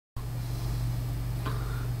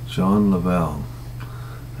John Lavelle.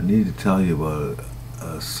 I need to tell you about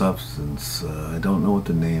a substance. I don't know what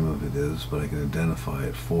the name of it is, but I can identify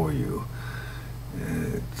it for you.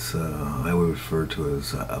 It's I would refer to it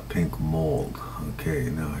as a pink mold. Okay,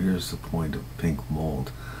 now here's the point of pink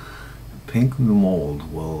mold. Pink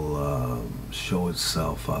mold will show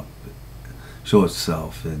itself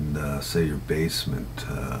in say your basement,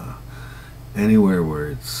 anywhere where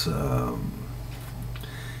it's in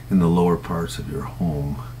the lower parts of your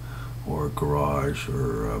home, or garage,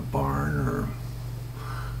 or a barn, or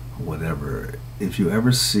whatever. If you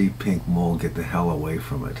ever see pink mold, get the hell away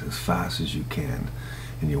from it as fast as you can,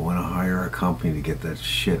 and you want to hire a company to get that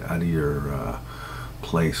shit out of your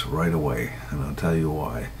place right away. And I'll tell you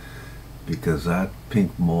why. Because that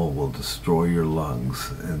pink mold will destroy your lungs,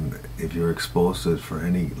 and if you're exposed to it for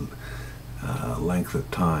any length of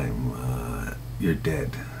time, you're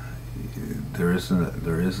dead. There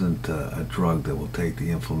isn't a drug that will take the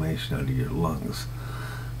inflammation out of your lungs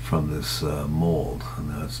from this mold.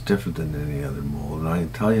 Now, it's different than any other mold, and I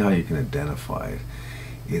can tell you how you can identify it.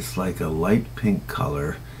 It's like a light pink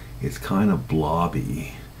color. It's kind of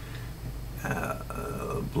blobby,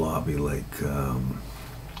 like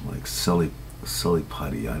silly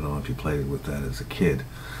putty. I don't know if you played with that as a kid,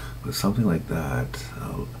 but something like that.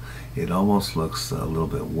 It almost looks a little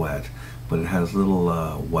bit wet, but it has little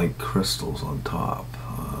white crystals on top,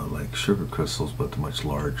 like sugar crystals, but much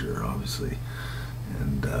larger, obviously.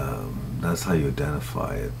 And that's how you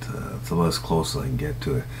identify it. It's about as close as I can get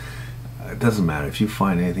to it. It doesn't matter if you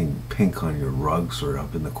find anything pink on your rugs or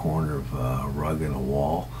up in the corner of a rug in a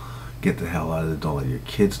wall. Get the hell out of it. Don't let your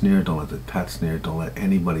kids near it. Don't let the pets near it. Don't let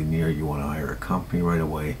anybody near it. You want to hire a company right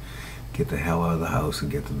away. Get the hell out of the house and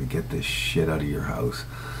get them to get this shit out of your house.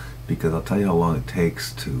 Because I'll tell you how long it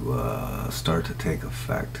takes to start to take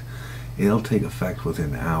effect. It'll take effect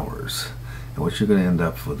within hours. And what you're going to end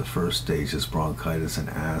up for the first stage is bronchitis and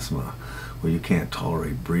asthma, where you can't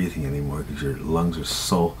tolerate breathing anymore because your lungs are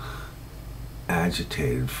so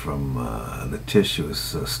agitated from the tissue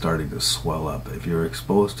is starting to swell up. If you're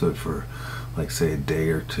exposed to it for, like, say, a day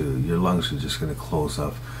or two, your lungs are just going to close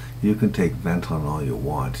up. You can take Ventolin all you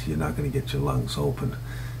want. You're not going to get your lungs open,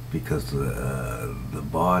 because the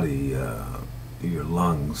body, your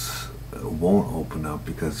lungs won't open up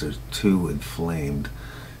because they're too inflamed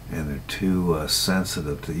and they're too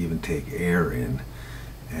sensitive to even take air in.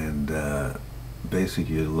 And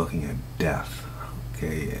basically you're looking at death.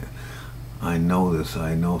 Okay, I know this.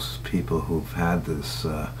 I know people who've had this.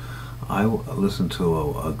 I listened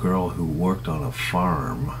to a girl who worked on a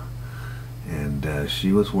farm, and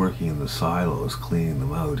she was working in the silos, cleaning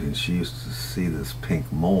them out, and she used to see this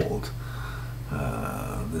pink mold.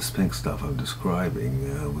 This pink stuff I'm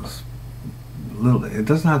describing was little. It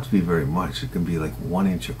doesn't have to be very much. It can be like 1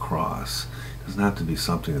 inch across. It doesn't have to be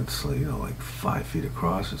something that's, you know, like 5 feet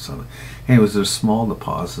across or something. Anyways, there's small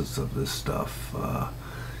deposits of this stuff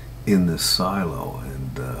in this silo,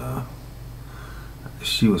 and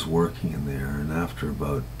she was working in there, and after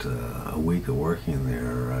about a week of working in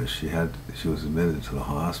there, she was admitted to the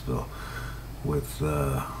hospital with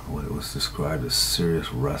what was described as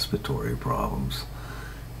serious respiratory problems.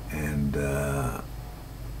 And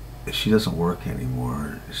she doesn't work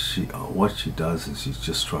anymore. What she does is she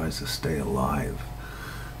just tries to stay alive.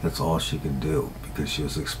 That's all she can do, because she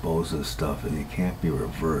was exposed to this stuff, and it can't be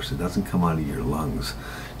reversed. It doesn't come out of your lungs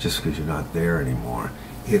just because you're not there anymore.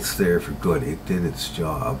 It's there for good. It did its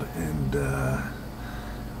job, and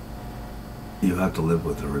you have to live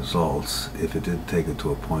with the results. If it did take it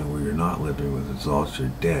to a point where you're not living with the results,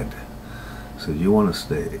 you're dead. So you want to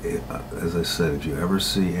stay, as I said, if you ever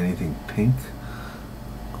see anything pink,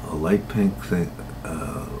 a light pink thing,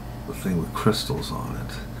 a thing with crystals on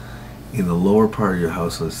it, in the lower part of your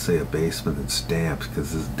house, let's say a basement that's damp,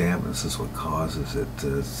 because this dampness is what causes it.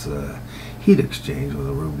 It's heat exchange. When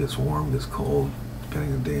the room gets warm, gets cold,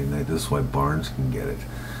 depending on day and night. This is why barns can get it.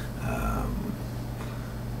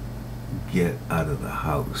 Get out of the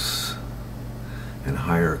house and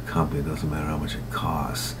hire a company. It doesn't matter how much it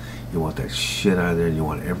costs. You want that shit out of there, and you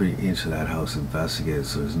want every inch of that house investigated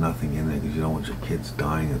so there's nothing in there, because you don't want your kids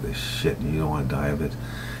dying of this shit, and you don't want to die of it.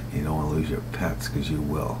 You don't want to lose your pets, because you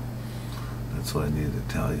will. That's what I needed to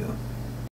tell you.